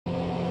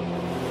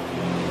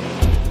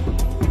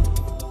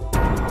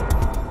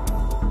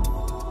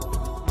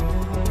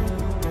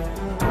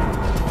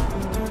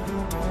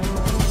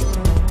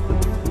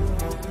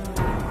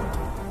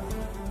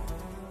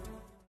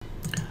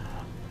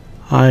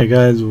Hi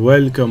guys,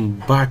 welcome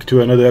back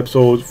to another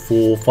episode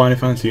for Final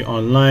Fantasy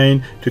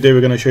Online. Today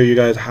we're going to show you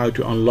guys how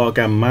to unlock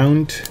and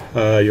mount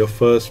your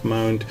first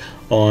mount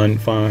on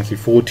Final Fantasy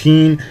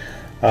 14.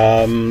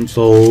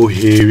 So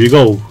here we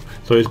go.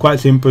 So it's quite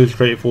simple,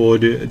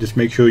 straightforward. Just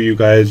make sure you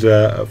guys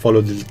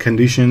follow the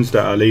conditions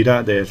that are laid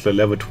out. There's a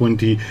level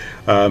 20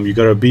 you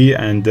gotta be,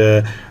 and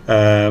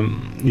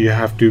you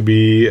have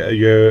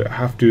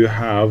to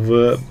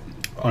have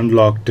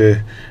unlocked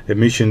a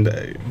mission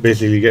that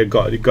basically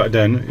got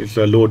done. It's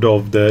a load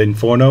of the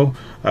Inferno,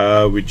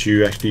 which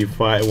you actually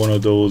fight one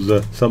of those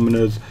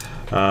summoners,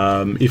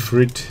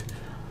 Ifrit.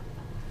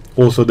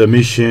 Also the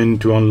mission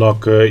to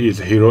unlock is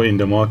hero in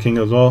the marking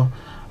as well.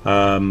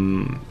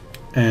 And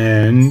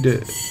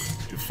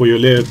for your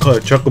little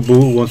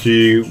Chocobo, once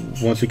you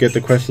get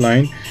the quest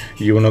line,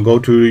 you want to go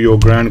to your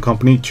grand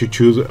company to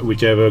choose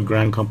whichever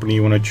grand company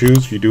you want to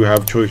choose. You do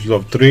have choices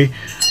of 3.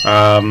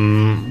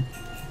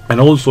 And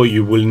also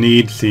you will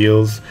need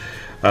seals.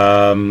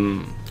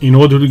 In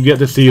order to get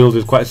the seals,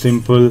 it's quite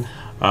simple,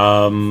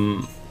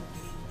 and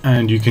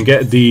you can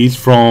get these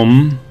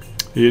from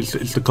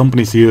it's the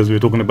company seals we're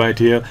talking about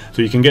here.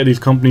 So you can get these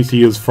company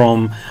seals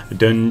from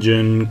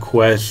dungeon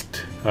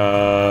quest,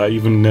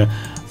 even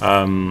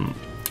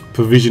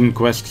provision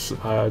quests.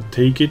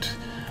 Take it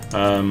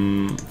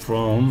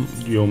from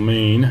your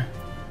main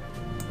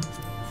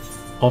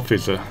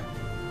officer.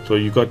 So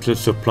you got the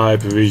supply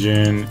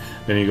provision,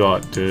 then you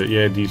got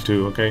these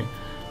two. Okay,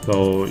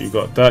 so you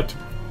got that.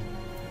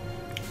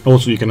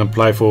 Also you can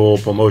apply for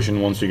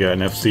promotion once you get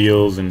enough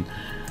seals and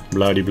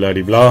blah blah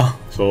blah.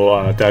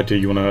 So that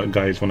you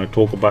guys wanna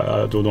talk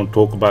about, don't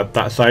talk about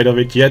that side of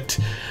it yet,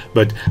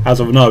 but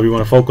as of now we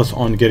want to focus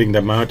on getting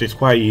them out. It's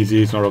quite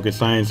easy, it's not rocket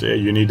science.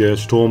 You need a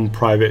Storm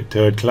Private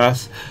 3rd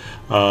class.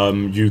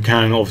 You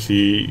can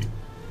obviously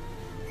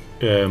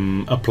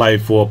apply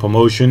for a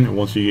promotion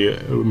once you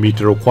meet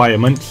the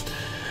requirements,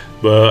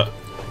 but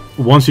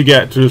once you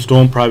get to the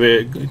Storm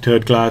Private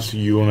 3rd class,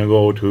 you want to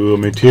go to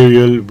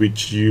material,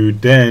 which you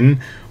then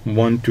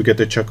want to get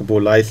the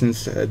Chocobo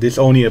license. This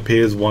only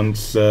appears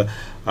once you've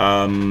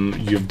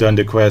done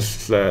the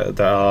quests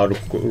that are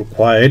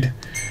required.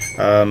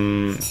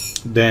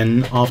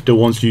 Then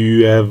once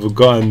you have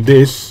gotten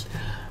this,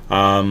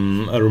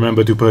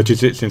 remember to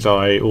purchase it, since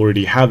I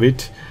already have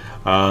it.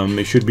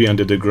 It should be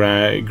under the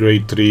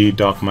grade 3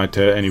 dark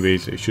matter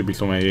anyways. It should be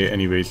somewhere here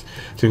anyways,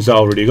 since I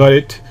already got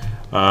it.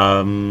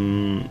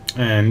 And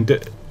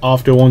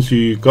once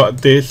you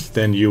got this,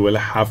 then you will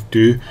have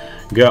to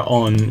get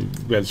on,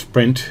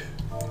 sprint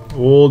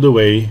all the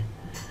way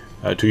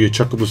to your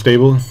Chocobo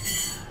stable.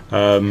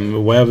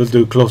 Wherever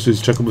the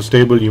closest Chocobo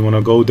stable, you want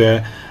to go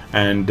there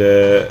and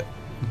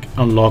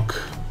unlock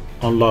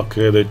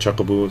the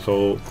Chocobo.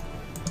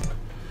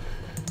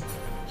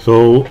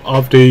 So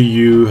after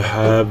you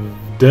have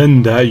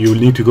done that, you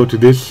need to go to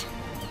this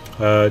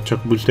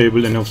Chocobo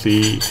stable, and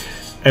obviously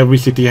every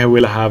city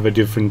will have a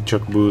different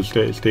Chocobo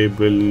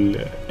stable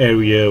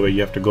area where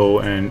you have to go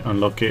and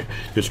unlock it.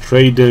 Just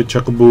trade the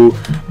Chocobo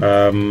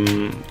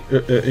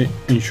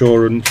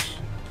insurance,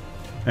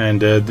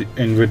 and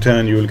in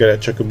return you will get a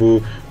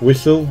Chocobo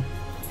whistle.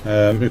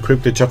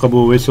 Equip the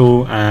Chocobo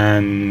whistle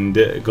and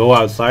go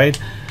outside,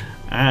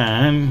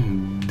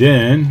 and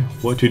then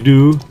what you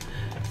do,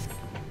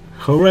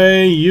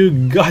 hooray, you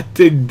got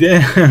the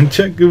damn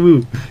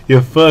Chocobo,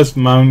 your first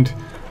mount.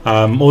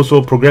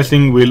 Also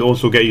progressing will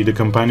also get you the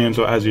companion.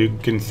 So as you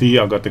can see,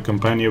 I got the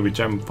companion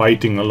which I'm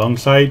fighting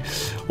alongside,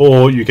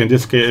 or you can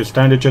just get a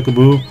standard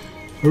Chocobo.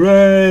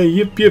 Hooray,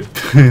 yip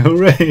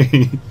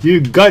hooray, you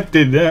got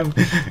it. Damn,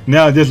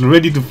 now just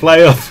ready to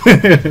fly off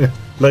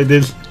like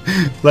this,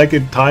 like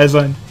a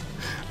Tarzan.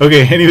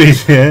 Okay,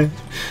 anyways,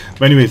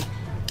 but anyways,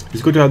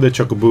 it's good to have the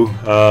Chocobo.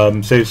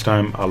 Saves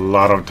time, a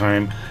lot of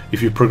time.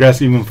 If you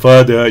progress even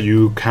further,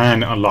 you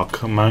can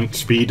unlock mount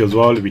speed as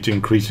well, which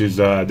increases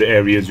the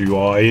areas you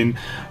are in,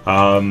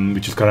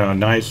 which is kind of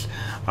nice.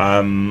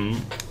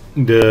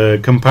 The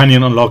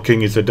companion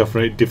unlocking is a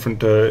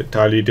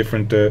entirely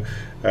different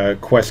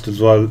quest as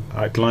well,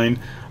 outline.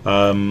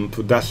 So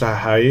that's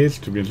how it is,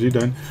 to be honest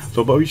done.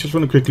 So, but we just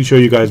want to quickly show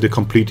you guys the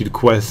completed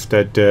quest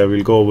that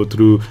we'll go over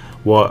through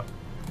what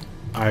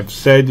I've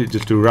said,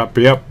 just to wrap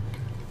it up,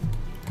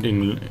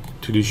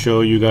 to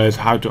show you guys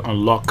how to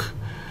unlock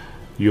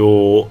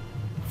your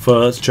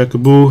first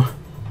Chocobo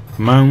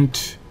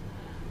mount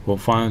for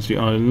Final Fantasy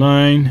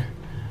Online.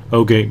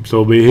 Okay,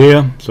 so we're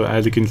here. So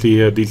as you can see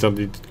here, these are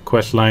the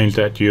quest lines,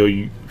 that your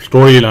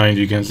storylines,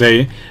 you can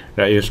say,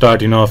 that you're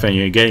starting off and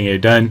you're getting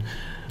it done.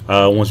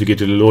 Once you get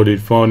to the loaded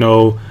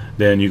Inferno,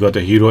 then you got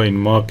the hero in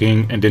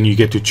marking, and then you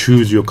get to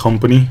choose your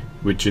company,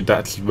 which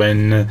that's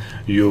when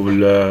you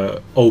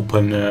will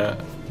open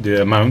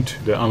the mount,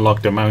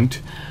 unlock the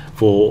mount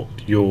for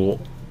your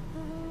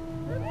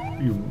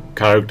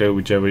character,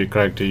 whichever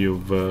character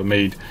you've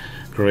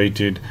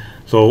created.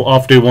 So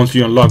once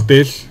you unlock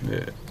this,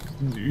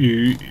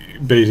 you'll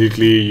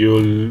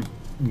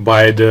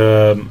buy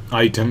the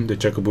item, the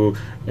Chocobo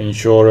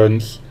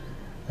insurance,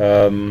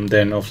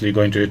 then obviously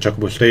going to the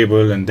Chocobo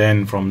stable, and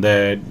then from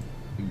there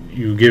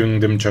you giving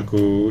them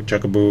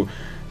Chocobo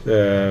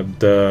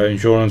the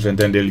insurance, and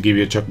then they'll give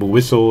you a Chocobo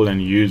whistle,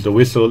 and you use the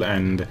whistle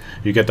and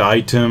you get the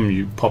item.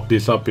 You pop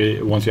this up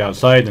once you're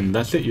outside, and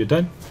that's it, you're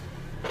done.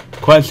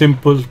 Quite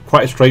simple,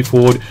 quite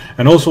straightforward.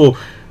 And also,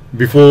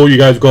 before you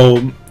guys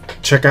go,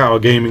 check out our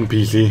gaming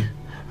PC.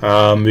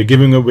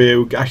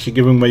 We're actually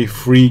giving away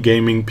free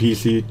gaming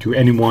PC to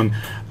anyone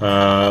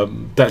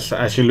that's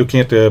actually looking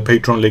at the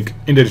Patreon link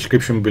in the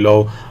description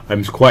below.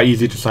 It's quite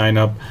easy to sign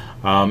up.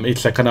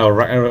 It's like kind of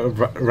a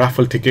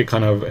raffle ticket,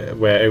 kind of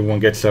where everyone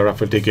gets a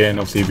raffle ticket, and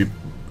obviously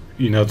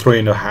we throw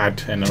in a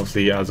hat, and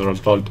obviously as a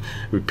result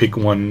we pick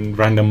one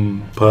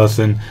random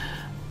person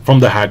from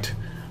the hat.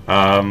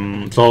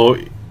 So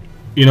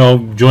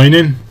join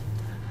in.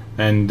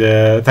 And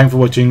thanks for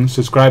watching.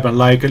 Subscribe and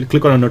like,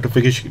 click on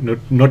the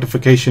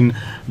notification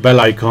bell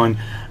icon,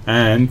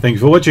 and thanks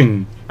for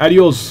watching.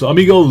 Adios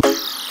amigos.